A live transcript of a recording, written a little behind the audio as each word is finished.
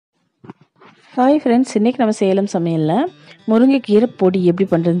Hi friends, இன்றைக்கி நம்ம சேலம் சமையலில் முருங்கைக்கீரை பொடி எப்படி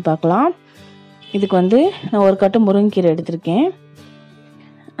பண்ணுறதுன்னு பார்க்கலாம். இதுக்கு நான் ஒரு கட்டு முருங்கைக்கீரை எடுத்திருக்கேன்.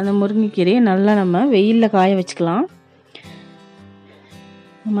 அந்த முருங்கைக்கீரையை நல்லா நம்ம வெயிலில் காய வச்சுக்கலாம்.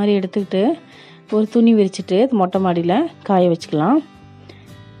 இந்த மாதிரி எடுத்துக்கிட்டு ஒரு துணி விரிச்சிட்டு மொட்டை மாடியில் காய வச்சுக்கலாம்.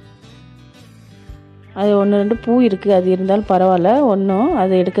 அது 1-2 பூ இருக்குது, அது இருந்தாலும் பரவாயில்ல, ஒன்றும்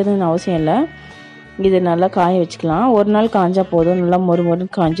அது எடுக்கிறதுன்னு அவசியம் இல்லை. இது நல்லா காய வச்சுக்கலாம். ஒரு நாள் காஞ்சா போதும், நல்லா மொறுன்னு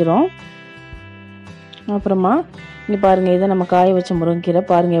காஞ்சிரும். அப்புறமா இங்கே பாருங்கள், இதை நம்ம காய வச்ச முருங்கைக்கீரை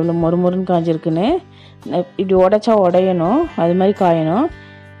பாருங்கள் எவ்வளோ மொறுன்னு காஞ்சிருக்குன்னு. இப்படி உடைச்சா உடையணும், அது மாதிரி காயணும்.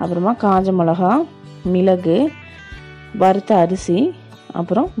 அப்புறமா காஞ்ச மிளகா, மிளகு, வறுத்த அரிசி,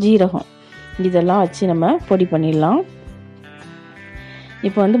 அப்புறம் ஜீரகம், இதெல்லாம் வச்சு நம்ம பொடி பண்ணிடலாம்.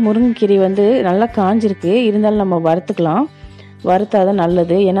 இப்போ முருங்கைக்கீரை நல்லா காஞ்சிருக்கு, இருந்தாலும் நம்ம வறுத்துக்கலாம். வறுத்தாதான்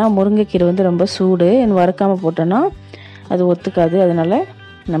நல்லது, ஏன்னா முருங்கைக்கீரை ரொம்ப சூடு. வறுக்காமல் போட்டோன்னா அது ஒத்துக்காது, அதனால்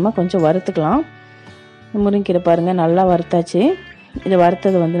நம்ம கொஞ்சம் வறுத்துக்கலாம். முருங்கைக்கீரை பாருங்கள் நல்லா வறுத்தாச்சு. இதை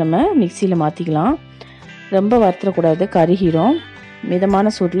வறுத்ததை நம்ம மிக்சியில் மாற்றிக்கலாம். ரொம்ப வறுத்துடக்கூடாது, கருகிரும்.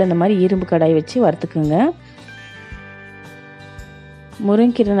 மிதமான சூட்டில் இந்த மாதிரி இரும்பு கடாய் வச்சு வறுத்துக்குங்க.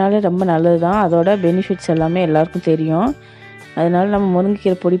 முருங்கைக்கீரைனால ரொம்ப நல்லது தான், அதோட பெனிஃபிட்ஸ் எல்லாமே எல்லாருக்கும் தெரியும். அதனால் நம்ம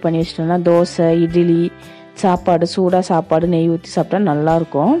முருங்கைக்கீரை பொடி பண்ணி வச்சிட்டோம்னா தோசை, இட்லி, சாப்பாடு, சூடாக சாப்பாடு நெய் ஊற்றி சாப்பிட்டா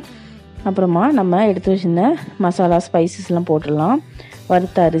நல்லாயிருக்கும். அப்புறமா நம்ம எடுத்து வச்சிருந்த மசாலா ஸ்பைசஸ்லாம் போட்டுடலாம்.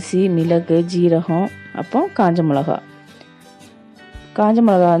 வறுத்த அரிசி, மிளகு, ஜீரகம், அப்போ காஞ்ச மிளகா. காஞ்ச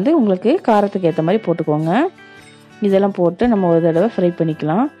மிளகா உங்களுக்கு காரத்துக்கு ஏற்ற மாதிரி போட்டுக்கோங்க. இதெல்லாம் போட்டு நம்ம ஒரு தடவை ஃப்ரை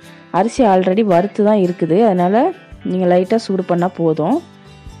பண்ணிக்கலாம். அரிசி ஆல்ரெடி வறுத்து தான் இருக்குது, அதனால் நீங்கள் லைட்டாக சூடு பண்ணால் போதும்.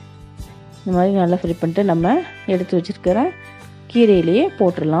 இந்த மாதிரி நல்லா ஃப்ரை பண்ணிட்டு நம்ம எடுத்து வச்சுருக்கிற கீரையிலேயே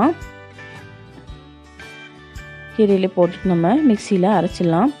போட்டுடலாம். கீரையிலே போட்டுட்டு நம்ம மிக்சியில்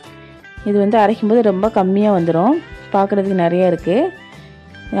அரைச்சிடலாம். இது அரைக்கும்போது ரொம்ப கம்மியாக வந்துடும், பார்க்குறதுக்கு நிறையா இருக்குது,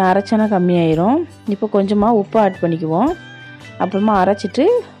 அரைச்சோன்னா கம்மியாயிரும். இப்போ கொஞ்சமாக உப்பு ஆட் பண்ணிக்குவோம். அப்புறமா அரைச்சிட்டு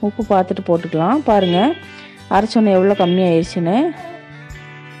உப்பு பார்த்துட்டு போட்டுக்கலாம். பாருங்கள் அரைச்சோன்னே எவ்வளோ கம்மியாயிருச்சுன்னு.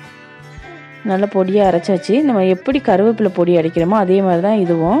 நல்லா பொடியாக அரைச்சாச்சு. நம்ம எப்படி கருவேப்பிலை பொடி அரைக்கிறோமோ அதே மாதிரி தான்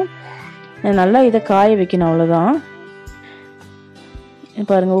இதுவும். நல்லா இதை காய வைக்கணும், அவ்வளோதான்.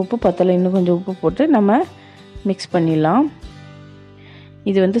 பாருங்கள் உப்பு பத்தலை, இன்னும் கொஞ்சம் உப்பு போட்டு நம்ம மிக்ஸ் பண்ணிடலாம்.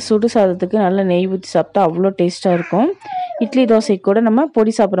 இது சுடு சாதத்துக்கு நல்லா நெய் ஊற்றி சாப்பிட்டா அவ்வளோ டேஸ்ட்டாக இருக்கும். இட்லி தோசைக்கு கூட நம்ம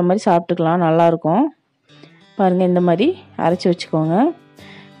பொடி சாப்பிட்ற மாதிரி சாப்பிட்டுக்கலாம், நல்லாயிருக்கும். பாருங்கள் இந்த மாதிரி அரைச்சி வச்சுக்கோங்க.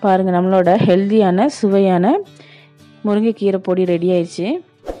 பாருங்கள் நம்மளோட ஹெல்த்தியான சுவையான முருங்கைக்கீரை பொடி ரெடி ஆயிடுச்சு.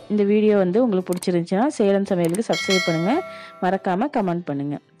 இந்த வீடியோ உங்களுக்கு பிடிச்சிருந்துச்சுன்னா சேலம் சமையலுக்கு சப்ஸ்கிரைப் பண்ணுங்கள், மறக்காமல் கமெண்ட்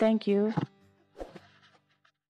பண்ணுங்கள். தேங்க்யூ.